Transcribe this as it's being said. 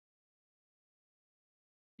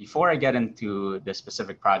Before I get into the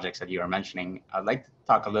specific projects that you are mentioning, I'd like to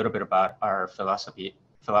talk a little bit about our philosophy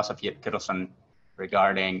at Kittelson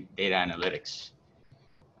regarding data analytics.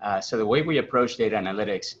 So the way we approach data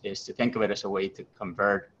analytics is to think of it as a way to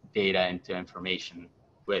convert data into information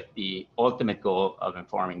with the ultimate goal of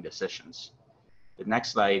informing decisions. The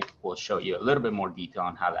next slide will show you a little bit more detail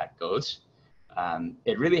on how that goes.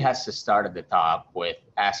 It really has to start at the top with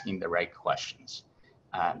asking the right questions.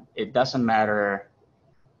 It doesn't matter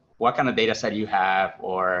what kind of data set you have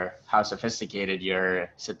or how sophisticated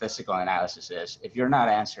your statistical analysis is. If you're not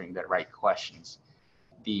answering the right questions,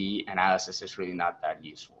 the analysis is really not that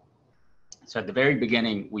useful. So at the very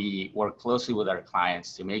beginning, we work closely with our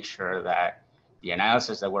clients to make sure that the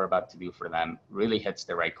analysis that we're about to do for them really hits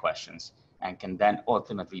the right questions and can then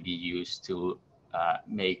ultimately be used to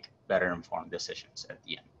make better informed decisions at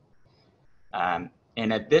the end.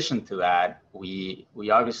 In addition to that, we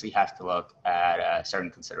obviously have to look at certain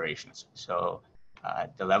considerations. So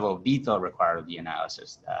the level of detail required of the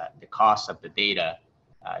analysis, the cost of the data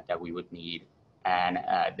that we would need, and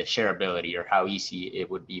the shareability, or how easy it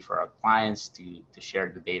would be for our clients to share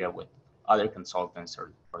the data with other consultants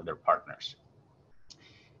or their partners.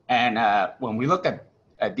 And when we look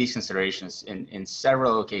at these considerations, in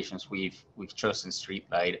several locations, we've chosen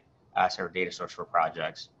StreetLight as our data source for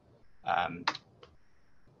projects.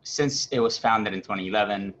 Since it was founded in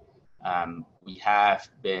 2011, we have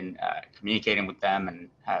been communicating with them and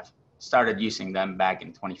have started using them back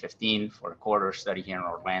in 2015 for a corridor study here in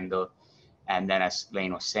Orlando. And then, as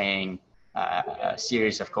Lane was saying, a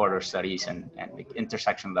series of corridor studies and the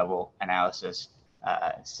intersection level analysis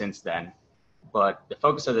since then. But the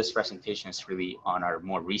focus of this presentation is really on our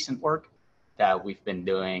more recent work that we've been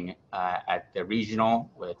doing at the regional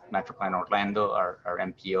with Metropolitan Orlando, our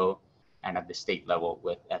MPO, and at the state level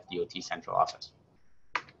with FDOT Central Office.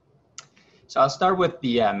 So I'll start with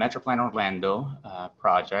the Metropolitan Orlando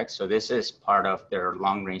project. So this is part of their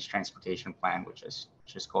long-range transportation plan, which is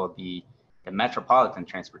called the Metropolitan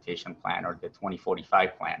Transportation Plan, or the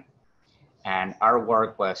 2045 plan. And our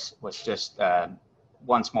work was just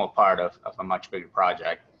one small part of a much bigger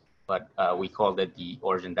project, but we called it the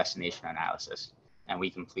origin destination analysis, and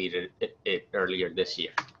we completed it earlier this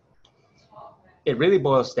year. It really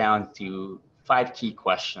boils down to 5 key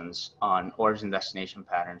questions on origin destination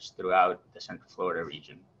patterns throughout the Central Florida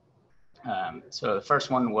region. So the first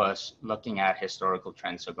one was looking at historical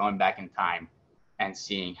trends, so going back in time and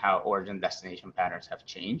seeing how origin destination patterns have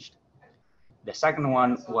changed. The second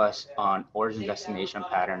one was on origin destination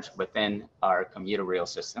patterns within our commuter rail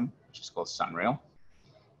system, which is called Sunrail.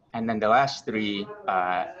 And then the last 3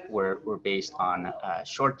 were based on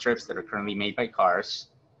short trips that are currently made by cars,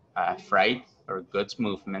 freight or goods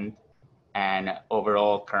movement, and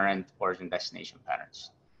overall current origin destination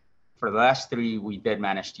patterns. For the last 3, we did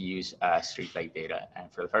manage to use StreetLight data. And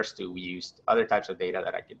for the first 2, we used other types of data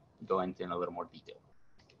that I could go into in a little more detail.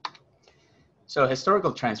 So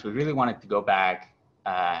historical trends, we really wanted to go back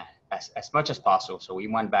as much as possible. So we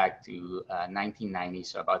went back to 1990,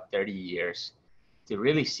 so about 30 years, to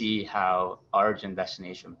really see how origin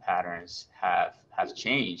destination patterns have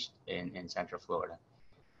changed in Central Florida.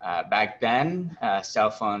 Back then, cell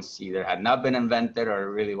phones either had not been invented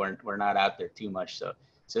or really were not out there too much. So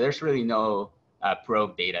there's really no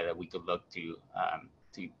probe data that we could look to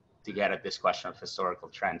get at this question of historical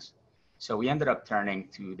trends. So we ended up turning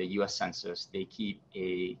to the US Census. They keep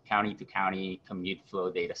a county-to-county commute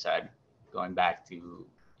flow data set going back to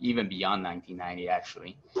even beyond 1990,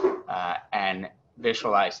 actually, and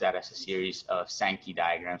visualize that as a series of Sankey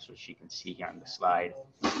diagrams, which you can see here on the slide,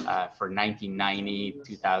 for 1990,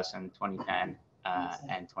 2000, 2010,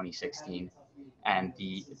 and 2016. And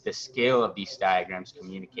the scale of these diagrams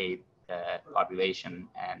communicate the population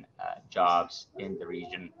and jobs in the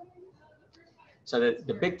region. So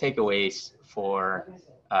the big takeaways for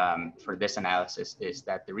this analysis is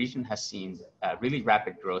that the region has seen really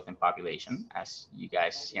rapid growth in population, as you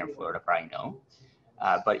guys here in Florida probably know,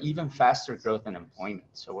 but even faster growth in employment.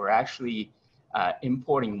 So we're actually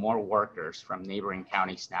importing more workers from neighboring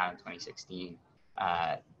counties now in 2016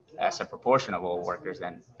 as a proportion of all workers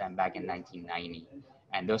than back in 1990.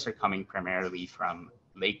 And those are coming primarily from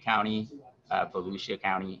Lake County, Volusia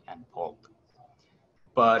County, and Polk.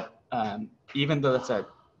 But even though that's a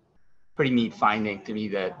pretty neat finding, to me,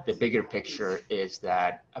 the bigger picture is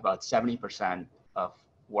that about 70% of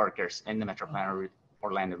workers in the Metropolitan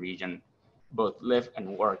Orlando region both live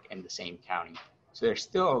and work in the same county. So there's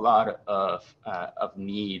still a lot of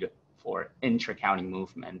need for intra-county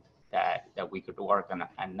movement that we could work on,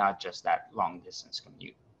 and not just that long distance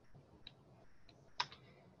commute.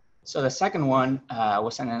 So the second one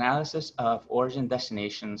was an analysis of origin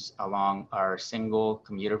destinations along our single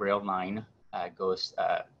commuter rail line. Goes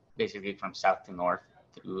basically from south to north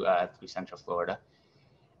through Central Florida.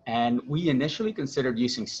 And we initially considered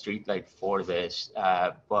using StreetLight for this,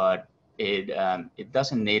 but it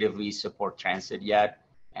doesn't natively support transit yet.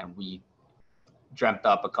 And we dreamt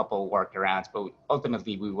up a couple of workarounds, but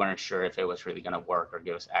ultimately we weren't sure if it was really going to work or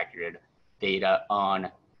give us accurate data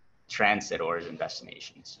on transit origin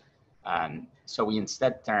destinations. So we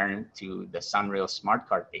instead turned to the Sunrail smart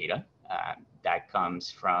card data that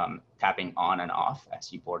comes from tapping on and off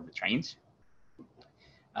as you board the trains.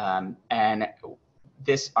 And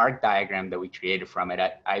this arc diagram that we created from it,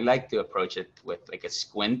 I like to approach it with like a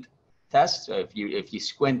squint test. So if you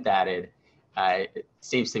squint at it, it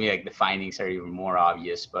seems to me like the findings are even more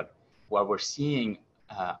obvious. But what we're seeing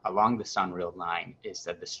along the Sunrail line is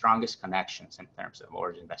that the strongest connections in terms of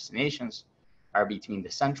origin destinations are between the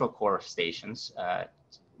central core of stations,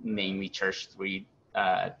 namely Church Street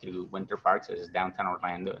through Winter Park, so this is downtown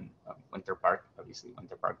Orlando, and Winter Park, obviously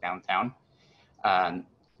Winter Park downtown.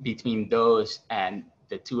 Between those and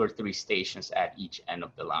the 2 or 3 stations at each end of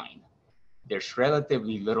the line. There's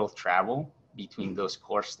relatively little travel between those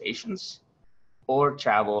core stations or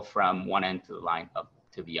travel from one end to the line up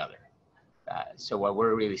to the other. So what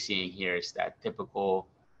we're really seeing here is that typical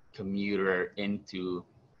commuter into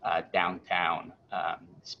downtown,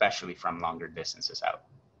 especially from longer distances out.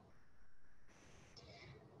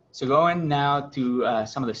 So going now to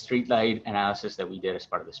some of the StreetLight analysis that we did as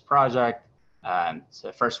part of this project. So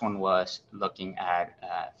the first one was looking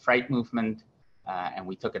at freight movement, and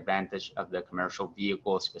we took advantage of the commercial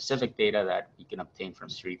vehicle specific data that we can obtain from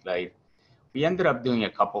StreetLight. We ended up doing a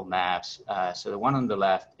couple maps. So the one on the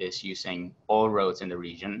left is using all roads in the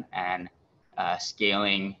region and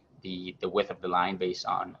scaling the width of the line based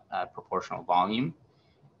on proportional volume.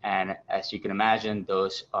 And as you can imagine,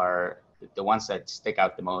 those are the ones that stick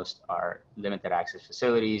out the most are limited access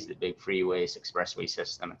facilities, the big freeways, expressway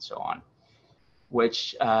system, and so on.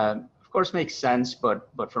 Which of course makes sense, but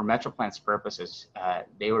for Metroplan's purposes,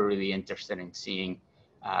 they were really interested in seeing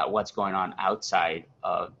what's going on outside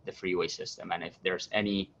of the freeway system, and if there's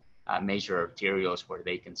any major arterials where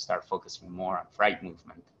they can start focusing more on freight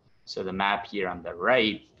movement. So the map here on the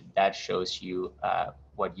right, that shows you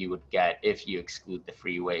what you would get if you exclude the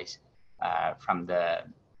freeways from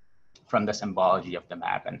the symbology of the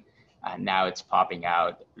map, and now it's popping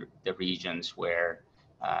out the regions where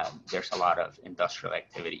there's a lot of industrial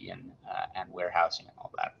activity and warehousing and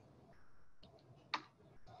all that.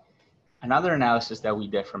 Another analysis that we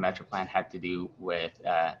did for Metroplan had to do with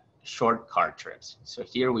short car trips. So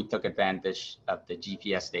here we took advantage of the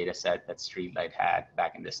GPS data set that StreetLight had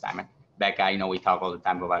back in this time. Becca, I know we talk all the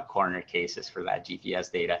time about corner cases for that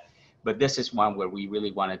GPS data, but this is one where we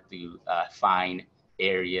really wanted to find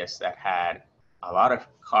areas that had a lot of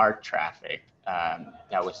car traffic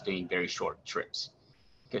that was doing very short trips,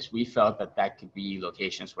 because we felt that that could be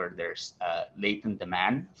locations where there's latent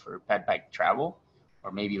demand for pet bike travel,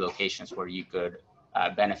 or maybe locations where you could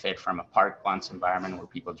benefit from a park once environment where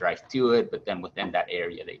people drive to it, but then within that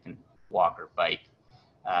area they can walk or bike.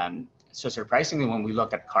 So surprisingly, when we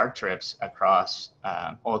look at car trips across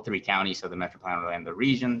all 3 counties of the Metropolitan Orlando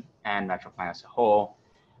region and Metroplan as a whole,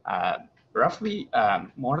 roughly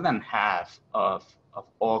more than half of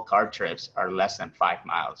all car trips are less than 5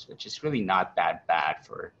 miles, which is really not that bad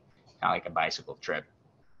for kind of like a bicycle trip.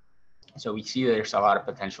 So we see there's a lot of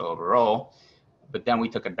potential overall, but then we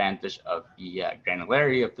took advantage of the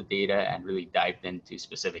granularity of the data and really dived into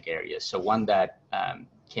specific areas. So one that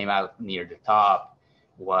came out near the top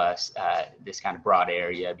was this kind of broad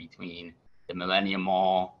area between the Millennium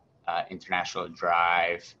Mall, International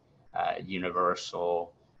Drive,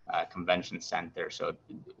 Universal, Convention Center. So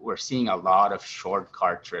we're seeing a lot of short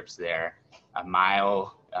car trips there, a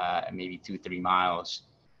mile, maybe 2-3 miles,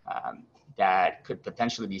 that could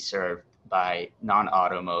potentially be served by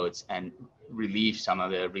non-auto modes and relieve some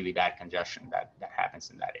of the really bad congestion that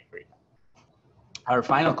happens in that area. Our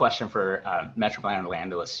final question for Metropolitan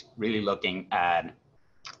Orlando was really looking at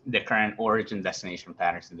the current origin destination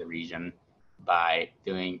patterns in the region by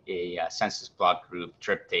doing a census block group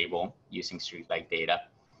trip table using StreetLight data.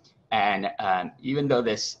 And even though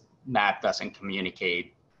this map doesn't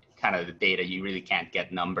communicate kind of the data, you really can't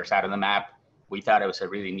get numbers out of the map. We thought it was a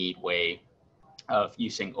really neat way of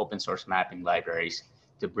using open source mapping libraries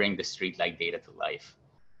to bring the StreetLight data to life.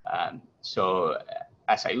 So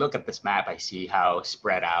as I look at this map, I see how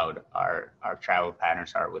spread out our travel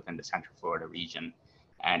patterns are within the Central Florida region.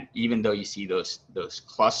 And even though you see those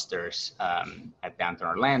clusters at downtown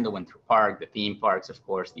Orlando, Winter Park, the theme parks, of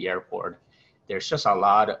course, the airport, there's just a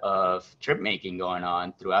lot of trip making going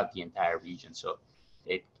on throughout the entire region. So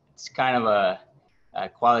it's kind of a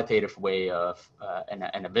qualitative way of,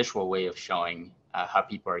 and a visual way of showing how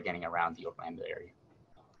people are getting around the Orlando area.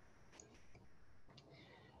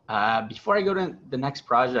 Before I go to the next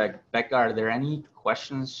project, Becca, are there any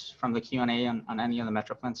questions from the Q&A on any of the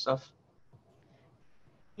Metroplan stuff?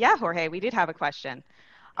 Yeah, Jorge, we did have a question.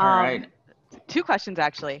 All right. Two questions,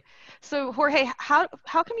 actually. So, Jorge, how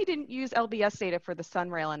come you didn't use LBS data for the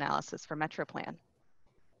Sunrail analysis for Metroplan?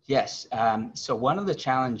 Yes. So one of the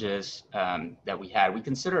challenges that we had, we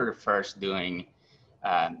considered first doing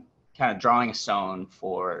kind of drawing a zone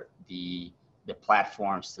for the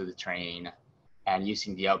platforms to the train and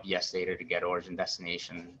using the LBS data to get origin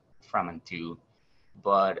destination from and to.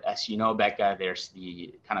 But as you know, Becca, there's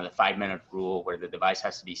the kind of the 5-minute rule where the device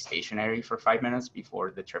has to be stationary for 5 minutes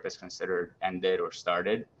before the trip is considered ended or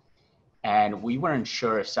started. And we weren't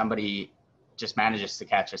sure if somebody just manages to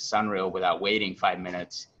catch a Sunrail without waiting 5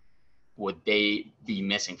 minutes, would they be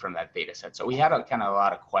missing from that data set? So we had a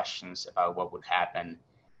lot of questions about what would happen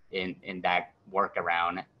in that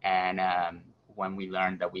workaround. And when we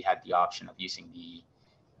learned that we had the option of using the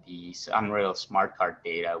Sunrail smart card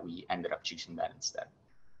data, we ended up choosing that instead.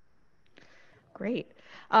 Great.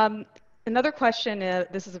 Another question,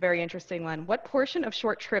 this is a very interesting one. What portion of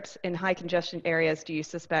short trips in high congestion areas do you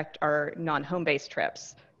suspect are non-home-based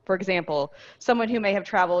trips? For example, someone who may have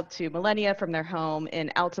traveled to Millennia from their home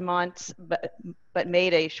in Altamont, but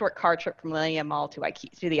made a short car trip from Millennia Mall to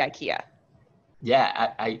the IKEA.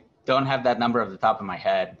 Yeah, I don't have that number off the top of my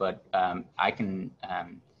head, but I can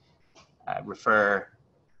refer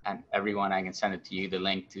everyone, I can send it to you, the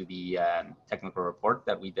link to the technical report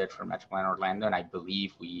that we did for Metropolitan Orlando, and I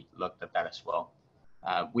believe we looked at that as well.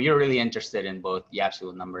 We are really interested in both the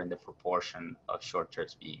absolute number and the proportion of short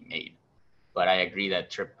trips being made. But I agree that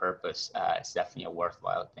trip purpose is definitely a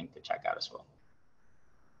worthwhile thing to check out as well.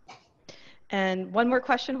 And one more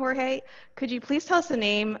question, Jorge. Could you please tell us the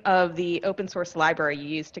name of the open source library you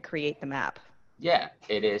used to create the map? Yeah,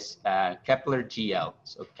 it is Kepler.gl.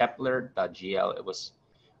 So Kepler.gl, it was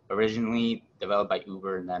originally developed by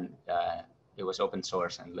Uber, and then it was open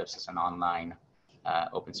source and lives as an online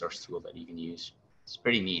open source tool that you can use. It's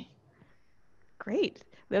pretty neat. Great.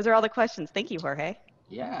 Those are all the questions. Thank you, Jorge.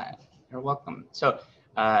 Yeah, you're welcome. So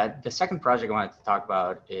the second project I wanted to talk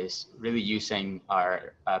about is really using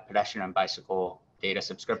our pedestrian and bicycle data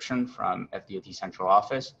subscription from FDOT Central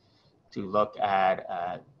Office to look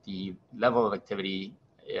at the level of activity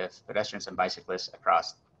of pedestrians and bicyclists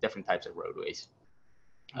across different types of roadways.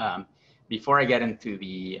 Before I get into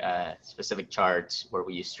the specific charts where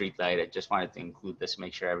we use StreetLight, I just wanted to include this to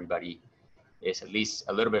make sure everybody is at least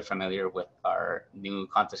a little bit familiar with our new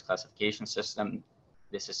context classification system.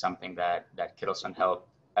 This is something that Kittelson helped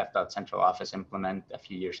FDOT Central Office implement a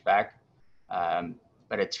few years back.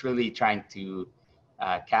 But it's really trying to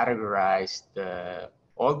categorize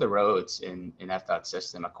all the roads in FDOT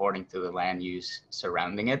system according to the land use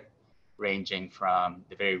surrounding it, ranging from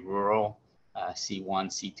the very rural C1,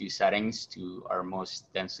 C2 settings to our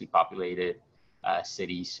most densely populated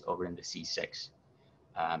cities over in the C6.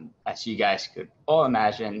 As you guys could all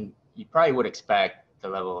imagine, you probably would expect the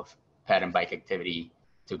level of ped and bike activity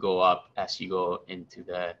to go up as you go into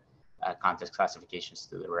the context classifications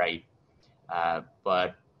to the right.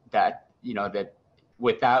 But that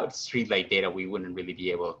without StreetLight data, we wouldn't really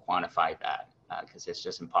be able to quantify that because it's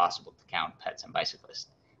just impossible to count peds and bicyclists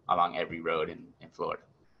along every road in Florida.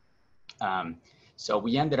 So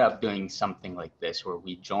we ended up doing something like this, where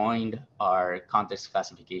we joined our context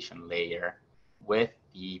classification layer with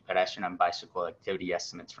the pedestrian and bicycle activity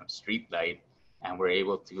estimates from StreetLight, and we're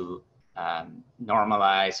able to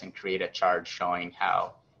normalize and create a chart showing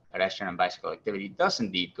how pedestrian and bicycle activity does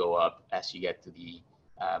indeed go up as you get to the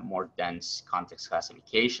more dense context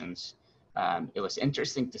classifications. It was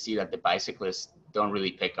interesting to see that the bicyclists don't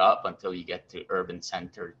really pick up until you get to urban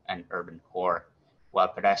center and urban core, while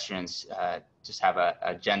pedestrians just have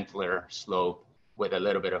a gentler slope with a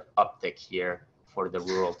little bit of uptick here for the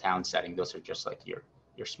rural town setting. Those are just like your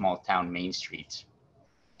small town main streets.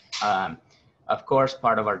 Of course,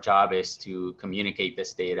 part of our job is to communicate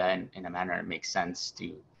this data in a manner that makes sense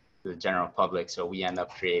to the general public. So we end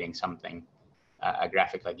up creating something, a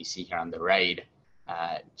graphic like you see here on the right,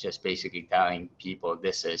 just basically telling people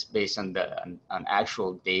this is based on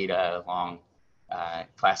actual data along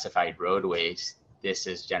classified roadways. This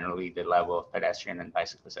is generally the level of pedestrian and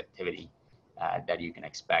bicyclist activity that you can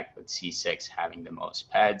expect, with C6 having the most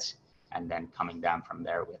peds, and then coming down from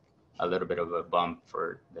there with a little bit of a bump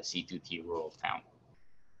for the C2T rural town.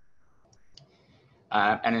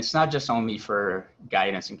 And it's not just only for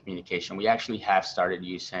guidance and communication. We actually have started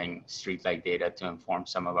using StreetLight data to inform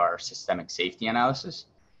some of our systemic safety analysis.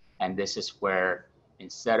 And this is where,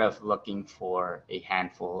 instead of looking for a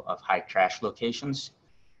handful of high crash locations,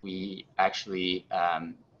 we actually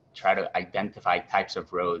try to identify types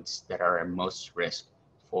of roads that are at most risk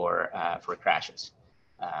for crashes,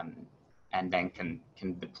 and then can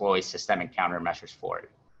deploy systemic countermeasures for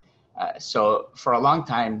it. So for a long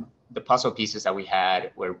time, the puzzle pieces that we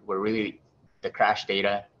had were really the crash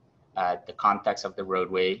data, the context of the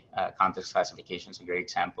roadway, context classification is a great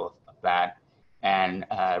example of that, and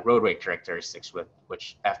roadway characteristics,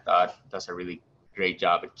 which FDOT does a really great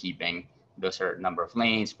job at keeping. Those are number of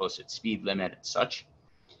lanes, posted speed limit, and such.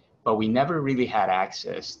 But we never really had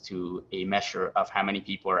access to a measure of how many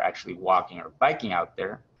people are actually walking or biking out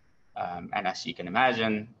there. And as you can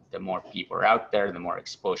imagine, the more people are out there, the more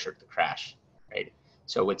exposure to crash, right?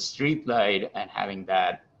 So with StreetLight and having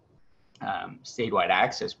that statewide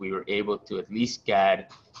access, we were able to at least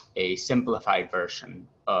get a simplified version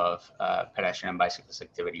of pedestrian and bicyclist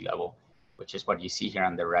activity level, which is what you see here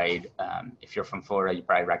on the right. If you're from Florida, you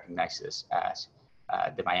probably recognize this as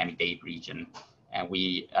the Miami-Dade region. And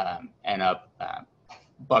we end up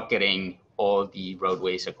bucketing all the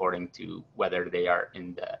roadways according to whether they are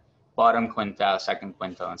in the bottom quintile, second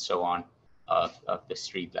quintile, and so on of the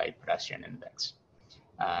StreetLight Pedestrian Index.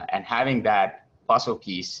 And having that puzzle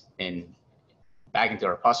piece back into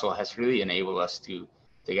our puzzle has really enabled us to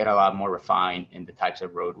get a lot more refined in the types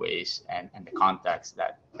of roadways and the context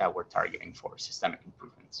that we're targeting for systemic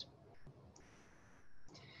improvements.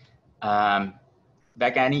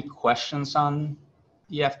 Becca, any questions on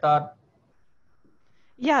the FDOT?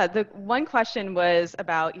 Yeah, the one question was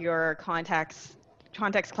about your context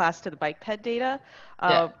class to the bike ped data.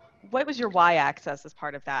 Yeah. What was your y-axis as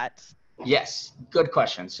part of that? Yes, good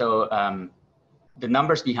question. So the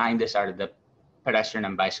numbers behind this are the pedestrian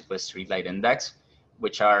and bicyclist StreetLight Index,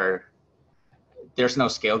 which there's no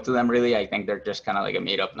scale to them really. I think they're just kind of like a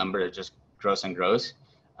made up number that just grows and grows.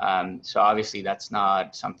 So obviously that's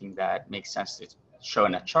not something that makes sense to show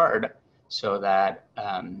in a chart, so that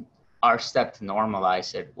our step to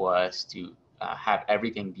normalize it was to have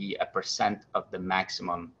everything be a % of the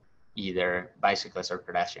maximum either bicyclist or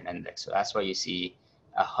pedestrian index. So that's why you see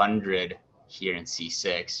 100 here in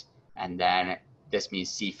C6, and then this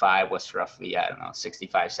means C5 was roughly, I don't know,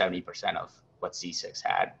 65, 70% of what C6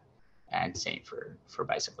 had, and same for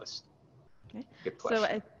bicyclists. Okay. Good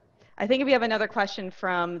question. So I think we have another question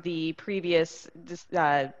from the previous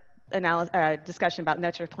discussion about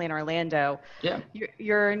Metropolitan Orlando. Yeah.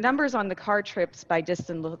 Your numbers on the car trips by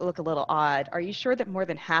distance look a little odd. Are you sure that more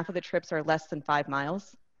than half of the trips are less than 5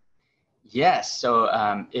 miles? Yes, so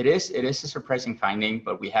it is a surprising finding,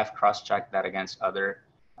 but we have cross-checked that against other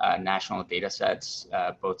national data sets,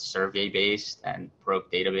 both survey-based and probe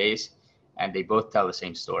database, and they both tell the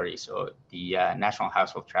same story. So the National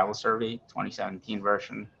Household Travel Survey 2017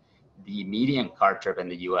 version, the median car trip in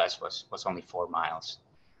the US was only 4 miles.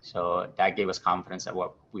 So that gave us confidence that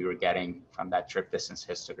what we were getting from that trip distance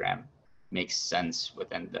histogram makes sense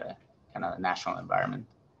within the kind of national environment.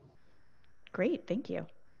 Great, thank you.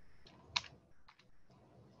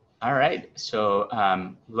 All right, so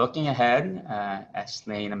looking ahead, as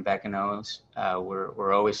Lane and Becca knows,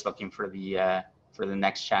 we're always looking for the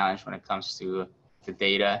next challenge when it comes to the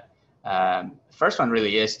data. First one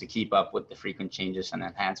really is to keep up with the frequent changes and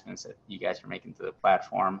enhancements that you guys are making to the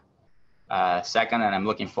platform. Second, and I'm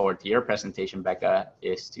looking forward to your presentation, Becca,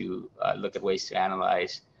 is to look at ways to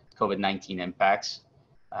analyze COVID-19 impacts.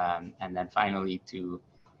 And then finally, to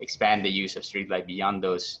expand the use of StreetLight beyond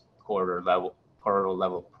those corridor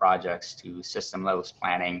level projects to system levels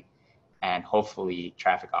planning and hopefully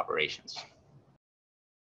traffic operations.